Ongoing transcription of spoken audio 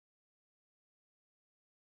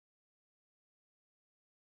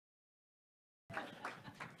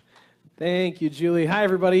Thank you, Julie. Hi,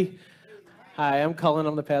 everybody. Hi, I'm Cullen.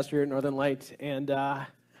 I'm the pastor here at Northern Light, and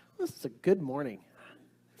this is a good morning.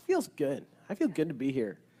 It feels good. I feel good to be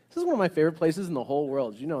here. This is one of my favorite places in the whole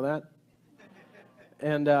world. Did you know that?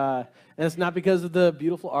 And it's not because of the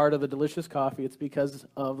beautiful art or the delicious coffee. It's because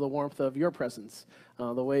of the warmth of your presence,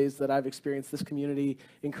 the ways that I've experienced this community,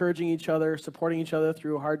 encouraging each other, supporting each other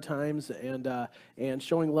through hard times, and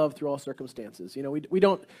showing love through all circumstances. You know, we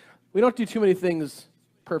don't do too many things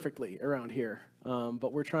perfectly around here,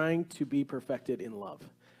 but we're trying to be perfected in love.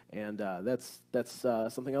 And that's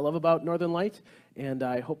something I love about Northern Light, and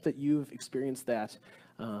I hope that you've experienced that.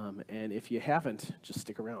 And if you haven't, just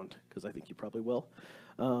stick around, because I think you probably will.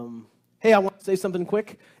 Hey, I want to say something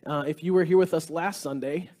quick. If you were here with us last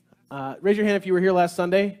Sunday, raise your hand if you were here last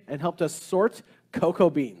Sunday and helped us sort cocoa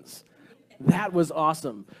beans. That was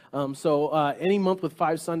awesome. So any month with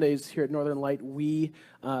 5 Sundays here at Northern Light, we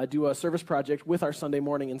do a service project with our Sunday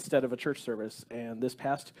morning instead of a church service. And this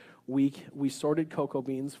past week, we sorted cocoa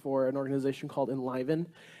beans for an organization called Enliven.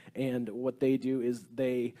 And what they do is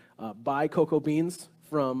they buy cocoa beans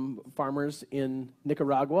from farmers in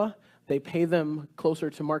Nicaragua. They pay them closer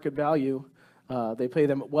to market value. They pay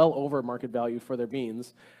them well over market value for their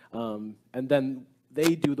beans. And then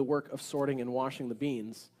they do the work of sorting and washing the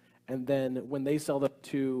beans. And then when they sell them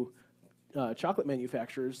to chocolate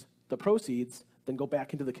manufacturers, the proceeds then go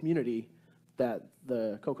back into the community that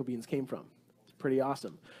the cocoa beans came from. It's pretty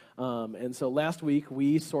awesome. And so last week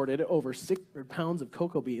we sorted over 600 pounds of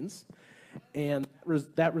cocoa beans, and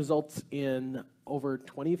that results in over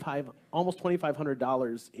almost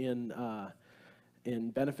 $2,500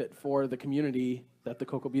 in benefit for the community that the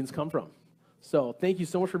cocoa beans come from. So thank you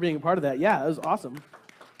so much for being a part of that. Yeah, it was awesome.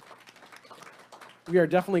 We are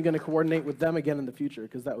definitely going to coordinate with them again in the future,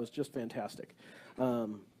 because that was just fantastic.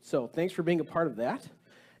 So thanks for being a part of that,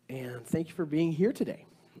 and thank you for being here today.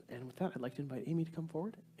 And with that, I'd like to invite Amy to come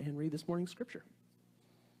forward and read this morning's scripture.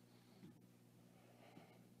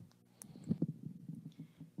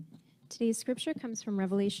 Today's scripture comes from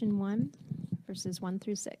Revelation 1, verses 1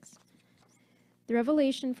 through 6. The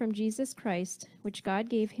revelation from Jesus Christ, which God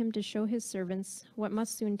gave him to show his servants what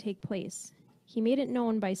must soon take place. He made it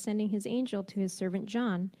known by sending his angel to his servant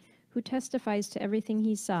John, who testifies to everything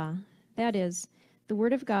he saw, that is, the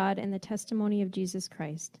word of God and the testimony of Jesus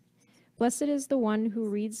Christ. Blessed is the one who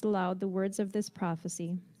reads aloud the words of this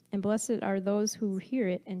prophecy, and blessed are those who hear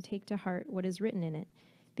it and take to heart what is written in it,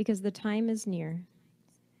 because the time is near.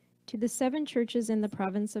 To the 7 churches in the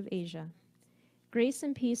province of Asia, grace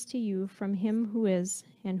and peace to you from him who is,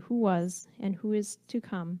 and who was, and who is to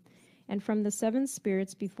come, and from the 7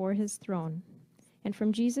 spirits before his throne, and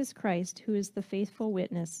from Jesus Christ, who is the faithful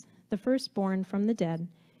witness, the firstborn from the dead,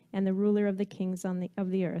 and the ruler of the kings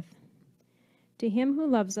of the earth. To him who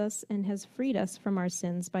loves us and has freed us from our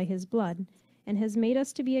sins by his blood, and has made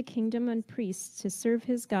us to be a kingdom and priests to serve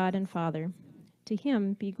his God and Father, to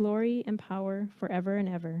him be glory and power forever and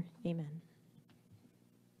ever. Amen.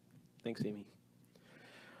 Thanks, Amy.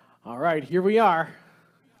 All right, here we are.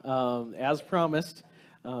 As promised,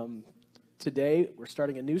 today we're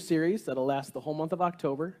starting a new series that'll last the whole month of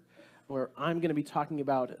October, where I'm going to be talking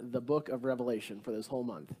about the book of Revelation for this whole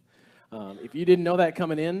month. If you didn't know that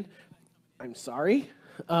coming in, I'm sorry,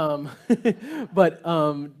 but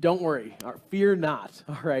don't worry, fear not,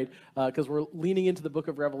 all right, because we're leaning into the book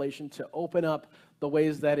of Revelation to open up the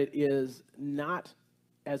ways that it is not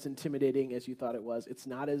as intimidating as you thought it was. It's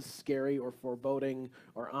not as scary or foreboding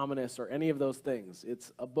or ominous or any of those things.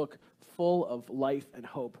 It's a book full of life and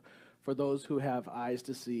hope for those who have eyes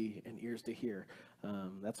to see and ears to hear.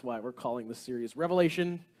 That's why we're calling this series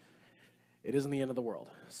Revelation. It isn't the end of the world.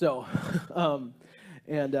 So,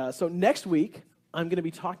 so next week, I'm going to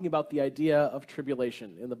be talking about the idea of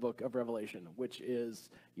tribulation in the book of Revelation, which is,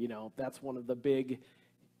 that's one of the big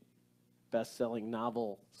best-selling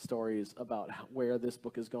novel stories about where this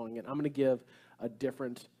book is going. And I'm going to give a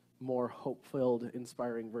different, more hope-filled,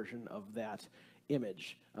 inspiring version of that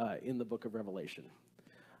image in the book of Revelation.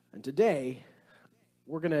 And today,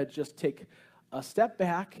 we're going to just take a step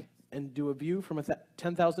back and do a view from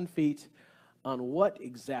 10,000 feet on what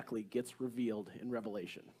exactly gets revealed in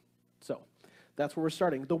Revelation. So that's where we're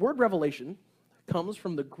starting. The word revelation comes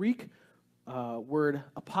from the Greek word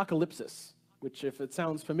apocalypsis, which, if it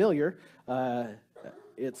sounds familiar,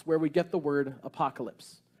 it's where we get the word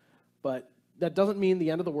apocalypse. But that doesn't mean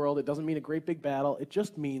the end of the world. It doesn't mean a great big battle. It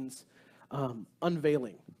just means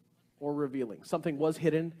unveiling or revealing. Something was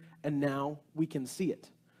hidden, and now we can see it.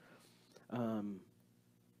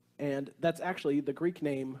 And that's actually the Greek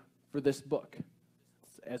name for this book.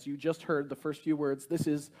 As you just heard, the first few words, this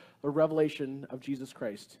is the revelation of Jesus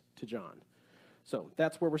Christ to John. So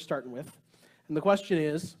that's where we're starting with. And the question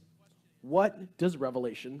is, what does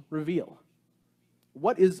Revelation reveal?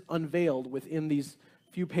 What is unveiled within these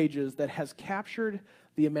few pages that has captured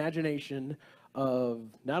the imagination of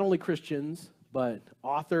not only Christians, but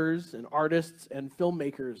authors and artists and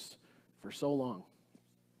filmmakers for so long?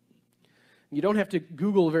 You don't have to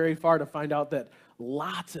Google very far to find out that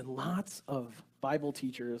lots and lots of Bible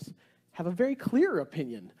teachers have a very clear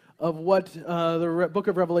opinion of what the book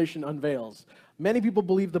of Revelation unveils. Many people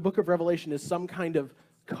believe the book of Revelation is some kind of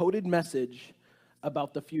coded message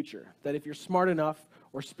about the future, that if you're smart enough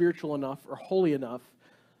or spiritual enough or holy enough,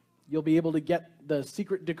 you'll be able to get the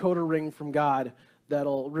secret decoder ring from God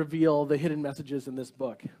that'll reveal the hidden messages in this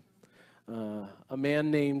book. A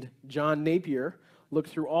man named John Napier looked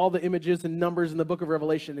through all the images and numbers in the book of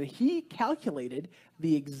Revelation, and he calculated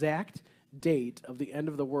the exact date of the end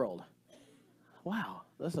of the world. Wow,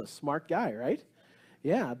 that's a smart guy, right?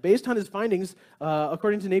 Yeah, based on his findings,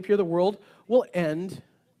 according to Napier, the world will end,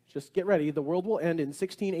 just get ready, the world will end in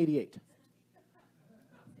 1688.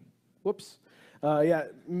 Whoops. Yeah,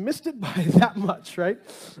 missed it by that much, right?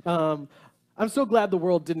 I'm so glad the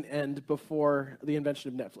world didn't end before the invention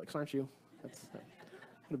of Netflix, aren't you? That would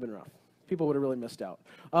have been rough. People would have really missed out.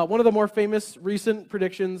 One of the more famous recent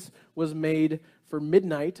predictions was made for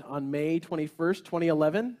midnight on May 21st,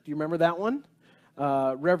 2011. Do you remember that one?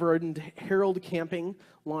 Reverend Harold Camping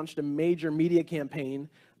launched a major media campaign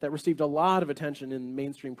that received a lot of attention in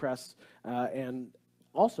mainstream press and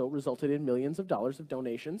also resulted in millions of dollars of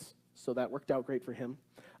donations. So that worked out great for him.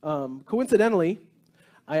 Coincidentally,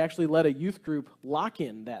 I actually led a youth group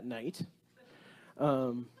lock-in that night.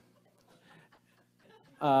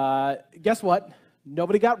 Guess what?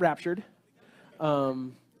 Nobody got raptured.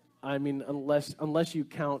 I mean, unless you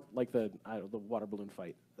count like the water balloon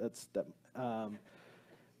fight. It's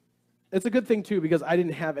a good thing too, because I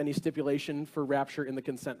didn't have any stipulation for rapture in the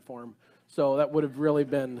consent form, so that would have really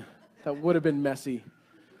been messy.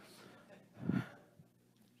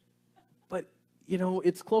 But you know,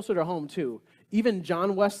 it's closer to home too. Even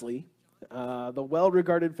John Wesley, the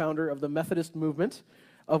well-regarded founder of the Methodist movement,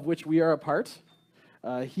 of which we are a part,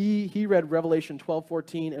 he read Revelation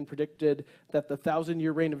 12:14 and predicted that the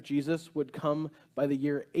 1,000-year reign of Jesus would come by the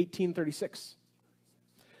year 1836.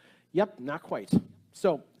 Yep, not quite.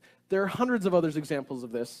 So there are hundreds of other examples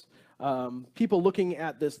of this. People looking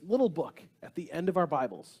at this little book at the end of our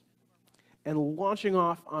Bibles and launching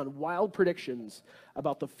off on wild predictions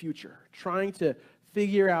about the future, trying to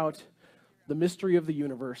figure out the mystery of the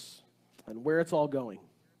universe and where it's all going,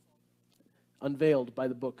 unveiled by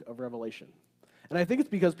the book of Revelation. And I think it's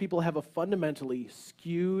because people have a fundamentally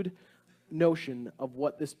skewed notion of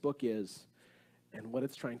what this book is and what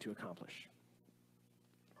it's trying to accomplish.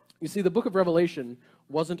 You see, the book of Revelation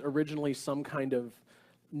wasn't originally some kind of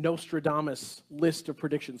Nostradamus list of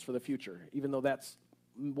predictions for the future, even though that's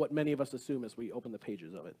what many of us assume as we open the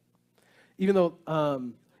pages of it. Even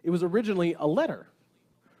though it was originally a letter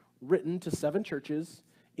written to 7 churches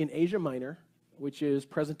in Asia Minor, which is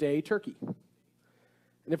present-day Turkey.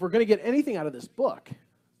 And if we're going to get anything out of this book,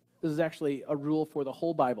 this is actually a rule for the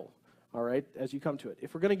whole Bible, all right, as you come to it.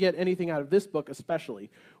 If we're going to get anything out of this book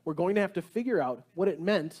especially, we're going to have to figure out what it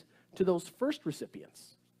meant to those first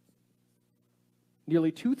recipients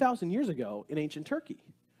nearly 2,000 years ago in ancient Turkey.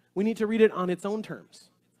 We need to read it on its own terms.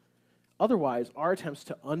 Otherwise, our attempts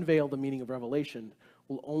to unveil the meaning of Revelation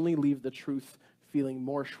will only leave the truth feeling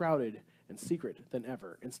more shrouded and secret than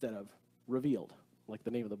ever instead of revealed, like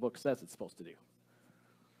the name of the book says it's supposed to do.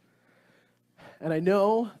 And I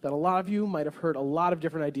know that a lot of you might have heard a lot of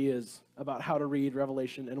different ideas about how to read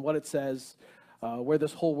Revelation and what it says, where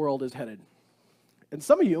this whole world is headed. And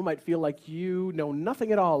some of you might feel like you know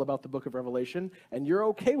nothing at all about the book of Revelation, and you're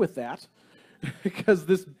okay with that because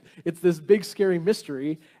it's this big, scary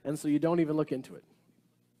mystery, and so you don't even look into it.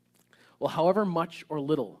 Well, however much or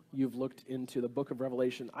little you've looked into the book of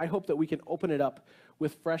Revelation, I hope that we can open it up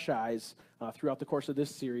with fresh eyes throughout the course of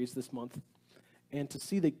this series this month, and to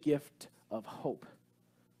see the gift of hope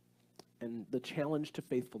and the challenge to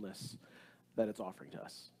faithfulness that it's offering to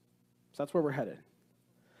us. So that's where we're headed.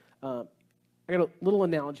 I got a little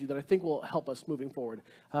analogy that I think will help us moving forward.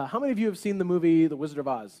 How many of you have seen the movie The Wizard of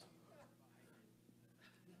Oz?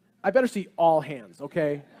 I better see all hands,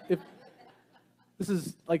 okay? This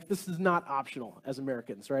is not optional as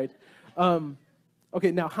Americans, right?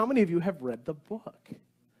 Okay, now how many of you have read the book?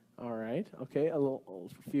 All right, okay, a little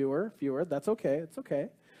fewer, that's okay, it's okay.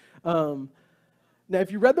 Now, if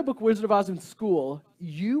you read the book Wizard of Oz in school,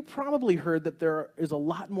 you probably heard that there is a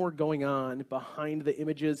lot more going on behind the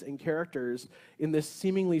images and characters in this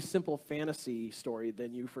seemingly simple fantasy story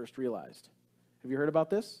than you first realized. Have you heard about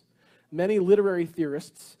this? Many literary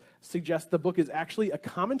theorists suggest the book is actually a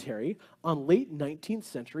commentary on late 19th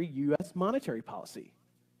century U.S. monetary policy.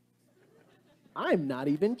 I'm not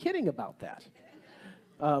even kidding about that.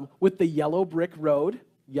 With the yellow brick road,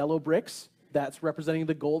 yellow bricks, that's representing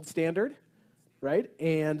the gold standard, right?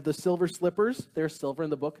 And the silver slippers, they're silver in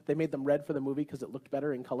the book. They made them red for the movie because it looked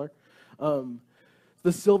better in color.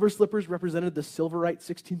 The silver slippers represented the Silverite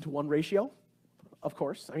 16-to-1 ratio, of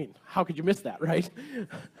course. I mean, how could you miss that, right?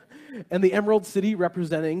 And the Emerald City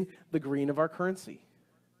representing the green of our currency.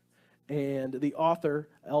 And the author,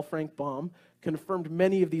 L. Frank Baum, confirmed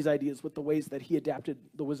many of these ideas with the ways that he adapted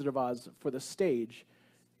The Wizard of Oz for the stage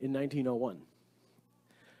in 1901.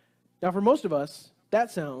 Now, for most of us, that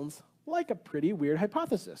sounds like a pretty weird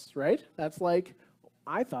hypothesis, right? That's like,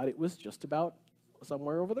 I thought it was just about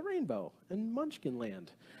somewhere over the rainbow in Munchkin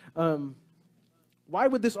Land. Why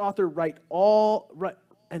would this author write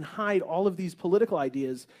and hide all of these political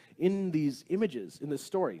ideas in these images, in this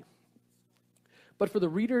story? But for the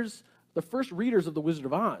readers, the first readers of The Wizard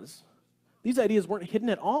of Oz, these ideas weren't hidden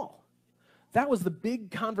at all. That was the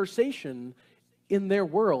big conversation in their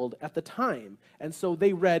world at the time, and so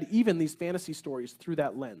they read even these fantasy stories through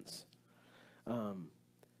that lens.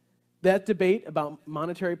 That debate about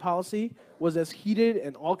monetary policy was as heated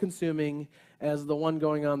and all-consuming as the one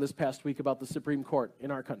going on this past week about the Supreme Court in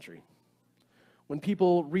our country. When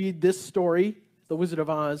people read this story, The Wizard of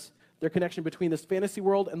Oz, their connection between this fantasy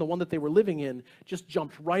world and the one that they were living in just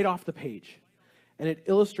jumped right off the page. And it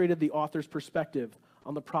illustrated the author's perspective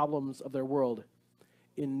on the problems of their world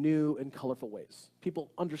in new and colorful ways. People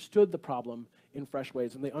understood the problem in fresh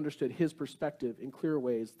ways, and they understood his perspective in clearer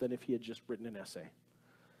ways than if he had just written an essay.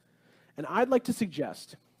 And I'd like to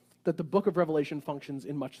suggest that the book of Revelation functions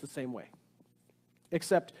in much the same way,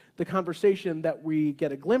 except the conversation that we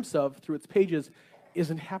get a glimpse of through its pages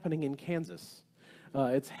isn't happening in Kansas.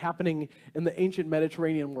 It's happening in the ancient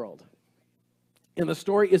Mediterranean world. And the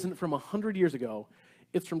story isn't from 100 years ago,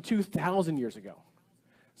 it's from 2,000 years ago.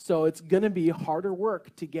 So it's going to be harder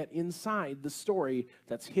work to get inside the story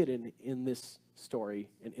that's hidden in this story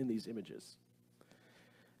and in these images.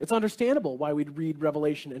 It's understandable why we'd read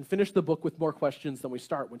Revelation and finish the book with more questions than we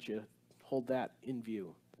start once you hold that in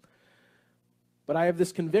view. But I have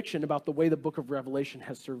this conviction about the way the book of Revelation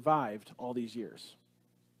has survived all these years.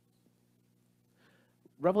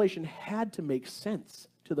 Revelation had to make sense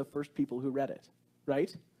to the first people who read it,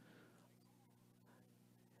 right?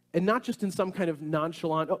 And not just in some kind of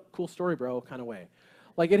nonchalant, oh, cool story, bro, kind of way.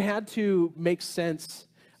 Like, it had to make sense.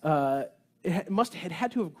 It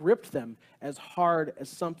had to have gripped them as hard as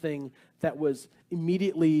something that was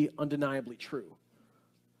immediately, undeniably true.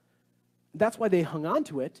 That's why they hung on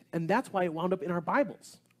to it, and that's why it wound up in our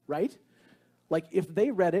Bibles, right? Like, if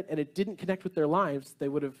they read it and it didn't connect with their lives, they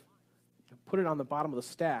would have put it on the bottom of the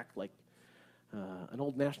stack like an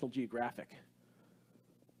old National Geographic.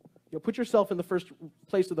 You know, put yourself in the first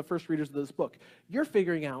place of the first readers of this book. You're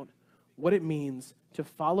figuring out what it means to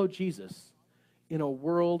follow Jesus in a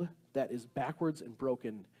world that is backwards and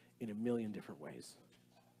broken in a million different ways.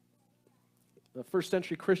 The first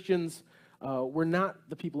century Christians were not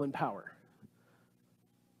the people in power.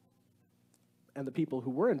 And the people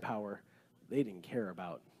who were in power, they didn't care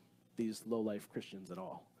about these low-life Christians at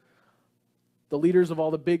all. The leaders of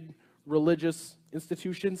all the big religious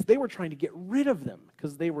institutions, they were trying to get rid of them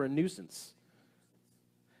because they were a nuisance.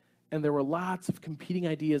 And there were lots of competing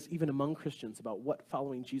ideas even among Christians about what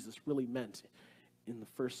following Jesus really meant in the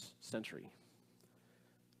first century.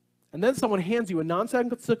 And then someone hands you a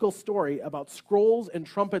nonsensical story about scrolls and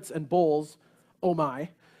trumpets and bowls, oh my,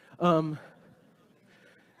 and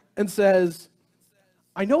says,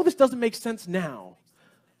 I know this doesn't make sense now,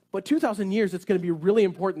 but 2,000 years it's going to be really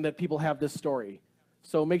important that people have this story.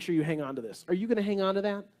 So make sure you hang on to this. Are you going to hang on to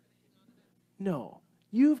that? No.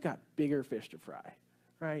 You've got bigger fish to fry,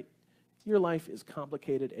 right? Your life is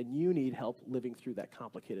complicated, and you need help living through that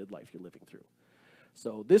complicated life you're living through.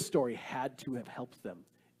 So this story had to have helped them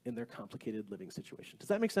in their complicated living situation. Does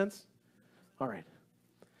that make sense? All right.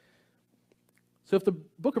 So if the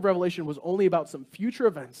book of Revelation was only about some future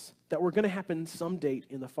events that were going to happen some date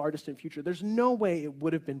in the far distant future, there's no way it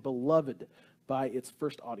would have been beloved by its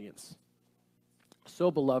first audience.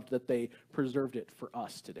 So beloved that they preserved it for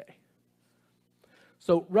us today.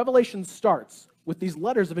 So Revelation starts with these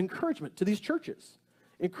letters of encouragement to these churches.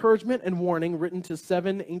 Encouragement and warning written to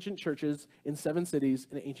 7 ancient churches in 7 cities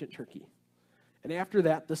in ancient Turkey. And after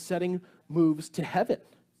that, the setting moves to heaven,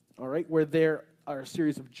 all right, where there are a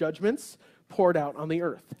series of judgments poured out on the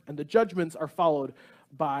earth. And the judgments are followed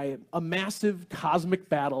by a massive cosmic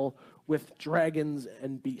battle with dragons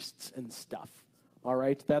and beasts and stuff, all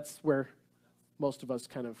right? That's where most of us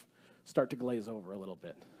kind of start to glaze over a little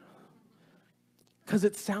bit. Because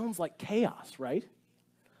it sounds like chaos, right?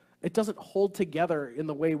 It doesn't hold together in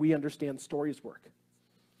the way we understand stories work.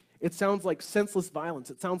 It sounds like senseless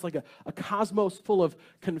violence. It sounds like a cosmos full of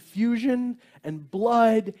confusion and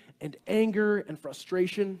blood and anger and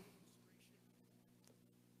frustration.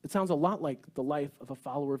 It sounds a lot like the life of a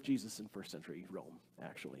follower of Jesus in first century Rome,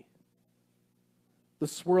 actually. The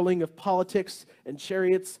swirling of politics and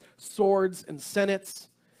chariots, swords and senates,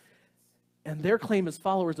 and their claim as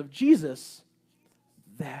followers of Jesus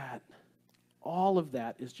that all of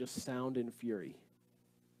that is just sound and fury.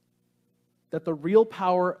 That the real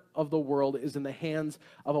power of the world is in the hands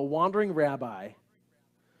of a wandering rabbi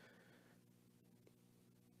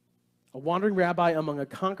among a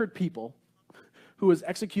conquered people who was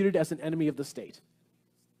executed as an enemy of the state.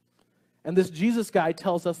 And this Jesus guy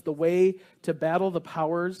tells us the way to battle the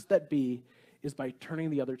powers that be is by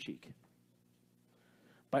turning the other cheek,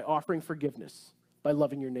 by offering forgiveness, by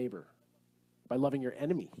loving your neighbor, by loving your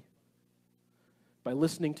enemy, by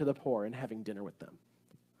listening to the poor and having dinner with them,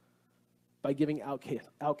 by giving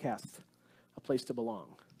outcasts a place to belong.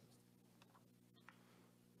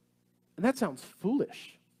 And that sounds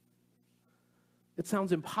foolish. It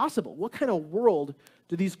sounds impossible. What kind of world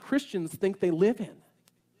do these Christians think they live in?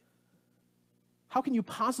 How can you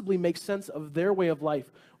possibly make sense of their way of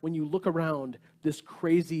life when you look around this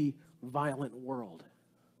crazy, violent world?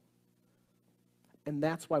 And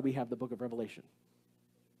that's why we have the book of Revelation.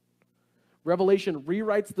 Revelation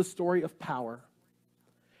rewrites the story of power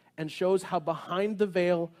and shows how behind the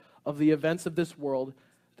veil of the events of this world,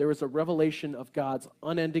 there is a revelation of God's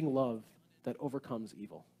unending love that overcomes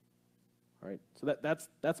evil. All right, so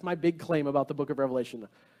that's my big claim about the book of Revelation.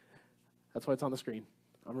 That's why it's on the screen.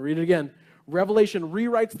 I'm going to read it again. Revelation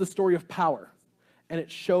rewrites the story of power, and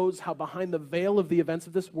it shows how behind the veil of the events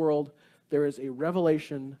of this world, there is a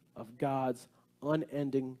revelation of God's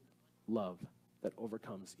unending love that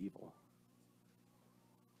overcomes evil.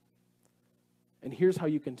 And here's how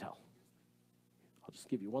you can tell. I'll just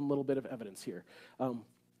give you one little bit of evidence here.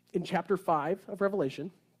 In chapter 5 of Revelation,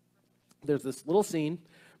 there's this little scene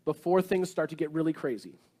before things start to get really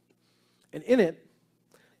crazy. And in it,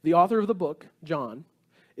 the author of the book, John,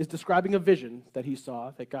 is describing a vision that he saw,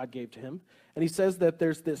 that God gave to him. And he says that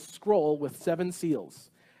there's this scroll with 7 seals,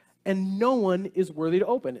 and no one is worthy to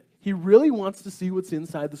open it. He really wants to see what's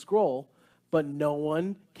inside the scroll, but no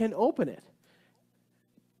one can open it.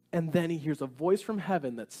 And then he hears a voice from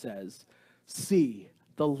heaven that says, "See,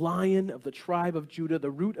 the Lion of the tribe of Judah,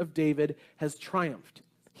 the Root of David, has triumphed.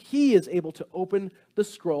 He is able to open the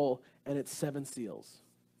scroll and its 7 seals."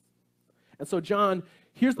 And so John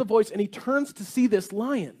hears the voice and he turns to see this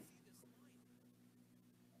lion.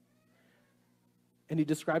 And he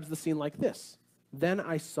describes the scene like this: "Then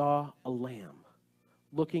I saw a lamb,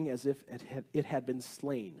 looking as if it had been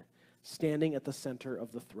slain, standing at the center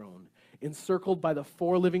of the throne. Encircled by the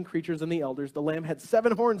 4 living creatures and the elders, the Lamb had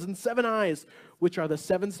 7 horns and 7 eyes, which are the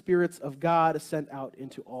 7 spirits of God sent out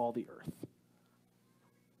into all the earth."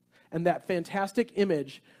 And that fantastic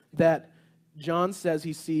image that John says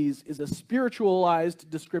he sees is a spiritualized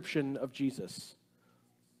description of Jesus,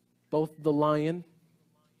 both the lion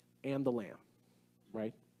and the lamb,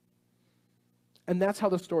 right? And that's how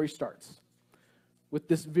the story starts, with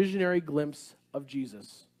this visionary glimpse of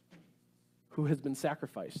Jesus, who has been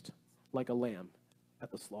sacrificed like a lamb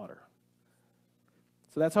at the slaughter.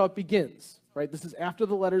 So that's how it begins, right? This is after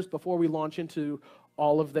the letters, before we launch into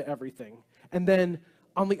all of the everything. And then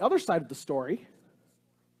on the other side of the story,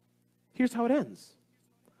 here's how it ends.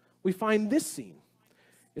 We find this scene.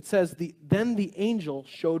 It says, "Then the angel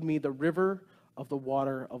showed me the river of the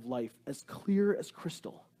water of life, as clear as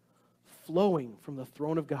crystal, flowing from the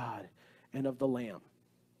throne of God and of the Lamb."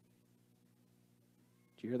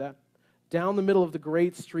 Do you hear that? "Down the middle of the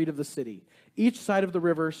great street of the city. Each side of the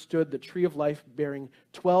river stood the tree of life, bearing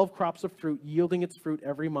 12 crops of fruit, yielding its fruit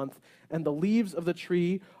every month. And the leaves of the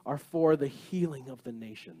tree are for the healing of the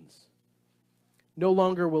nations. No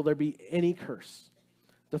longer will there be any curse.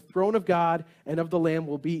 The throne of God and of the Lamb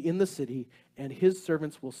will be in the city, and his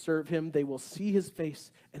servants will serve him. They will see his face,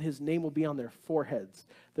 and his name will be on their foreheads.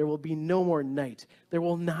 There will be no more night. They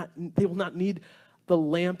will not need the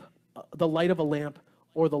light of a lamp,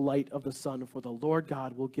 or the light of the sun, for the Lord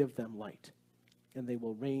God will give them light, and they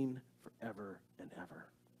will reign forever and ever."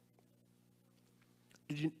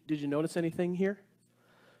 Did you notice anything here?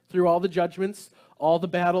 Through all the judgments, all the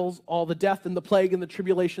battles, all the death and the plague and the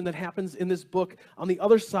tribulation that happens in this book, on the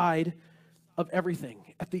other side of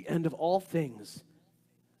everything, at the end of all things,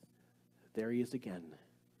 there he is again,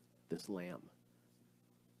 this lamb.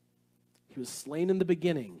 He was slain in the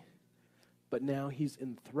beginning, but now he's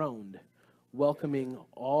enthroned, welcoming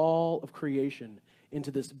all of creation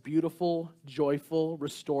into this beautiful, joyful,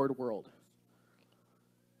 restored world.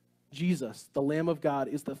 Jesus, the Lamb of God,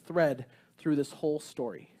 is the thread through this whole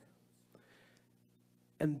story.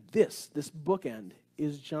 And this bookend,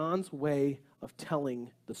 is John's way of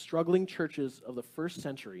telling the struggling churches of the first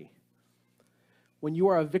century, when you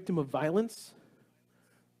are a victim of violence,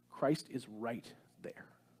 Christ is right there.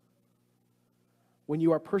 When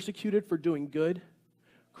you are persecuted for doing good,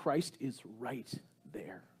 Christ is right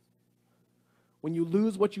there. When you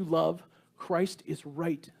lose what you love, Christ is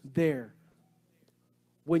right there.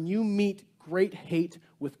 When you meet great hate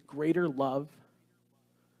with greater love,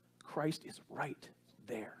 Christ is right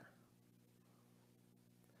there.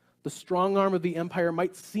 The strong arm of the empire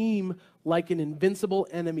might seem like an invincible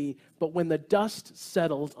enemy, but when the dust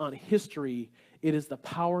settles on history, it is the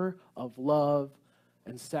power of love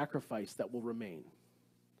and sacrifice that will remain,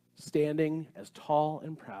 standing as tall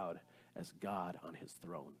and proud as God on his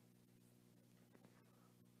throne.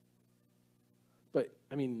 But,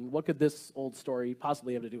 I mean, what could this old story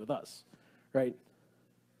possibly have to do with us, right?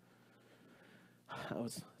 I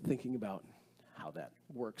was thinking about how that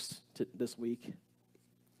works this week.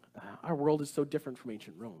 Our world is so different from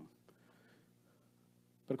ancient Rome.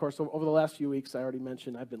 But of course, over the last few weeks, I already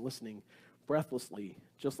mentioned, I've been listening breathlessly,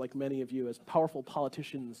 just like many of you, as powerful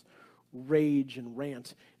politicians rage and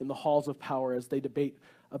rant in the halls of power as they debate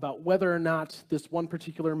about whether or not this one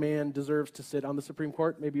particular man deserves to sit on the Supreme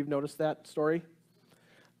Court. Maybe you've noticed that story.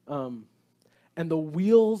 And the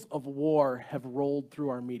wheels of war have rolled through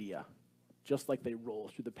our media, just like they roll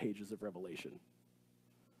through the pages of Revelation.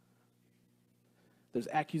 There's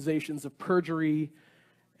accusations of perjury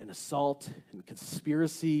and assault and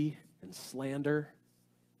conspiracy and slander.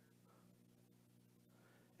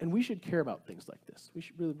 And we should care about things like this.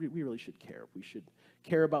 We really should care. We should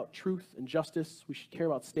care about truth and justice. We should care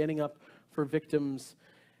about standing up for victims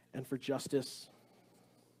and for justice.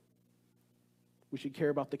 We should care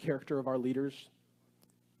about the character of our leaders.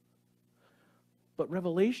 But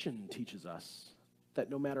Revelation teaches us that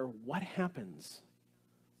no matter what happens,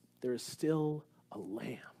 there is still a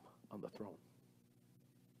lamb on the throne.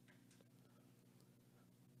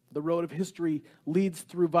 The road of history leads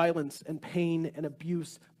through violence and pain and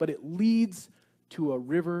abuse, but it leads to a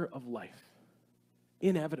river of life,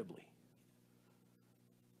 inevitably.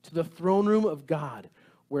 To the throne room of God,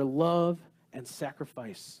 where love and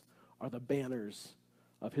sacrifice are the banners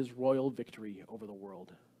of his royal victory over the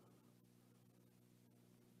world.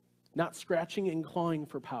 Not scratching and clawing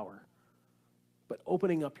for power, but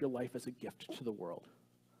opening up your life as a gift to the world.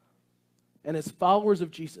 And as followers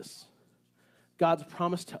of Jesus, God's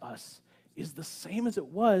promise to us is the same as it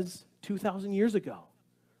was 2,000 years ago.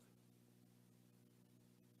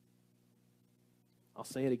 I'll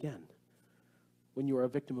say it again. When you are a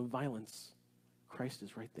victim of violence, Christ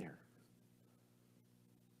is right there.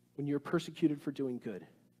 When you're persecuted for doing good,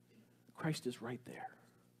 Christ is right there.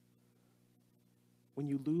 When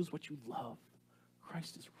you lose what you love,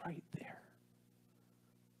 Christ is right there.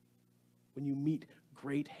 When you meet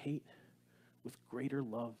great hate with greater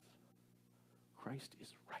love, Christ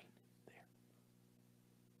is right there.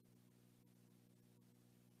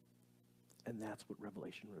 And that's what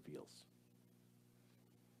Revelation reveals.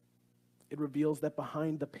 It reveals that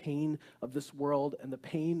behind the pain of this world and the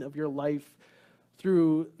pain of your life,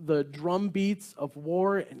 through the drum beats of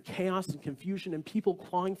war and chaos and confusion and people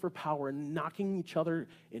clawing for power and knocking each other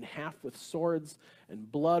in half with swords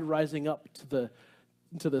and blood rising up to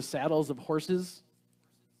the saddles of horses,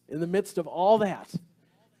 in the midst of all that,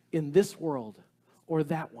 in this world or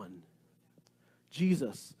that one,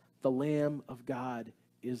 Jesus, the Lamb of God,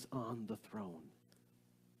 is on the throne.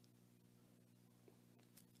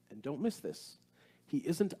 And don't miss this. He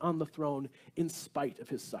isn't on the throne in spite of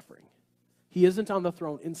his suffering. He isn't on the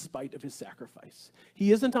throne in spite of his sacrifice.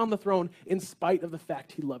 He isn't on the throne in spite of the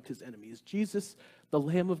fact he loved his enemies. Jesus, the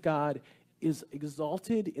Lamb of God, is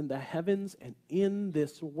exalted in the heavens and in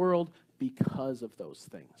this world because of those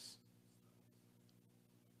things.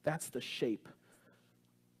 That's the shape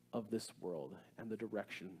of this world and the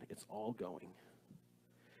direction it's all going.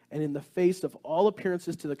 And in the face of all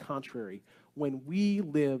appearances to the contrary, when we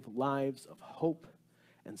live lives of hope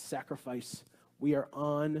and sacrifice, we are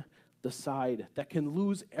on the side that can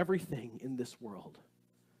lose everything in this world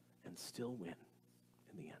and still win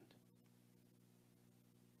in the end.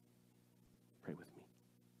 Pray with me.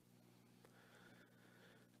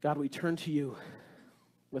 God, we turn to you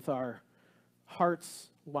with our hearts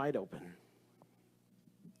wide open.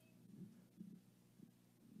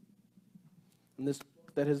 And this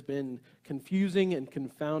book that has been confusing and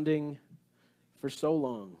confounding for so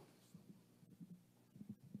long,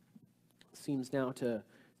 seems now to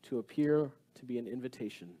appear to be an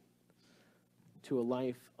invitation to a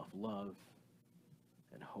life of love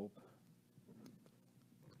and hope.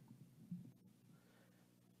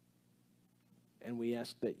 And we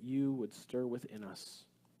ask that you would stir within us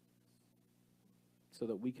so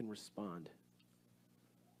that we can respond,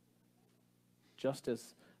 just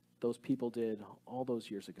as those people did all those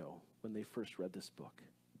years ago when they first read this book.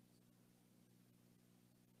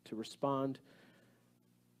 To respond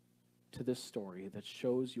to this story that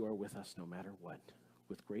shows you are with us no matter what,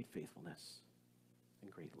 with great faithfulness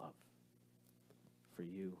and great love for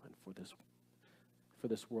you and for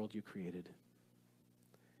this world you created.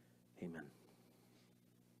 Amen.